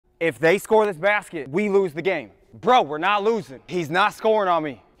If they score this basket, we lose the game. Bro, we're not losing. He's not scoring on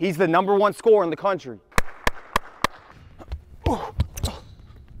me. He's the #1 scorer in the country.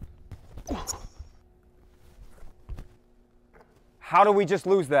 How do we just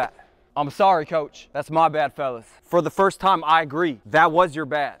lose that? I'm sorry, coach. That's my bad, fellas. For the first time, I agree. That was your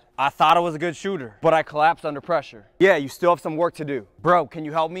bad. I thought I was a good shooter, but I collapsed under pressure. Yeah, you still have some work to do. Bro, can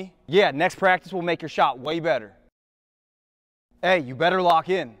you help me? Yeah, next practice will make your shot way better. Hey, you better lock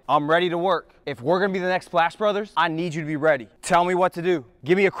in. I'm ready to work. If we're gonna be the next Splash Brothers, I need you to be ready. Tell me what to do.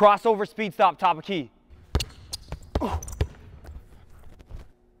 Give me a crossover speed stop top of key.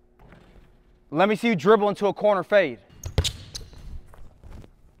 Let me see you dribble into a corner fade.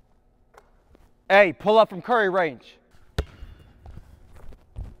 Hey, pull up from Curry range.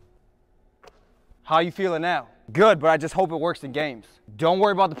 How you feeling now? Good, but I just hope it works in games. Don't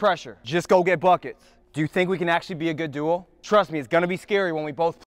worry about the pressure. Just go get buckets. Do you think we can actually be a good duo? Trust me, it's gonna be scary when we both